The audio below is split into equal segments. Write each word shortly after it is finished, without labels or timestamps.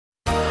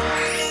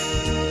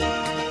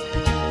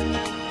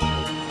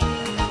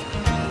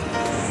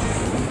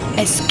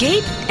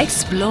Escape,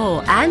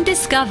 explore and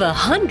discover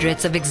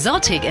hundreds of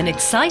exotic and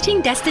exciting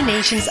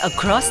destinations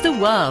across the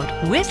world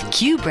with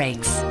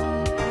QBreaks.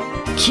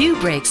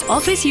 QBreaks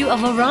offers you a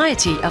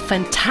variety of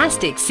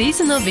fantastic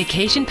seasonal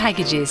vacation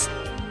packages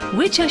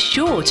which are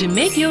sure to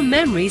make your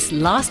memories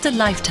last a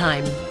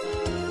lifetime.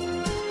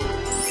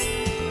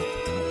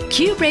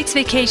 QBreaks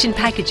vacation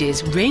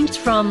packages range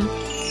from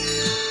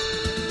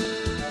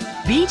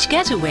beach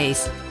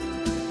getaways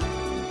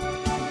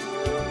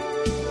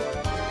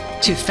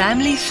to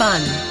family fun,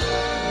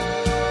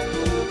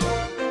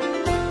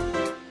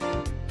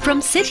 from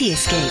city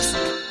escapes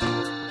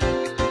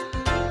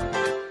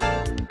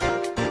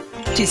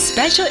to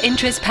special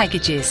interest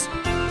packages,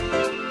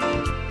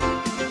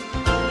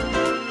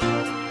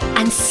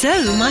 and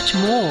so much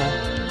more.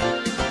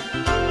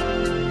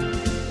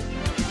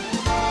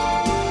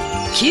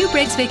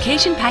 QBreaks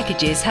vacation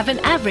packages have an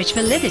average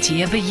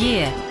validity of a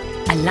year,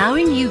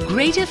 allowing you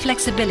greater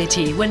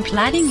flexibility when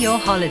planning your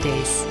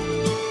holidays.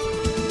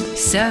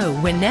 So,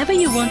 whenever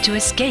you want to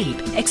escape,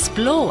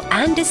 explore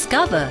and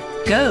discover,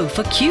 go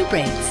for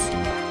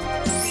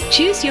QBreaks.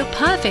 Choose your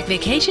perfect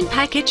vacation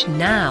package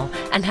now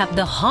and have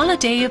the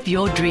holiday of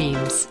your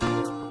dreams.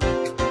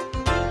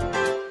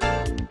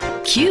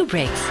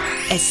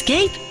 QBreaks.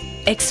 Escape,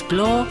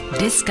 explore,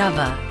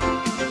 discover.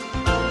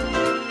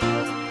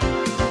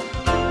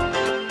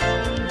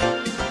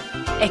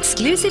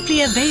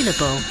 Exclusively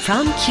available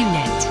from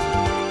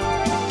QNET.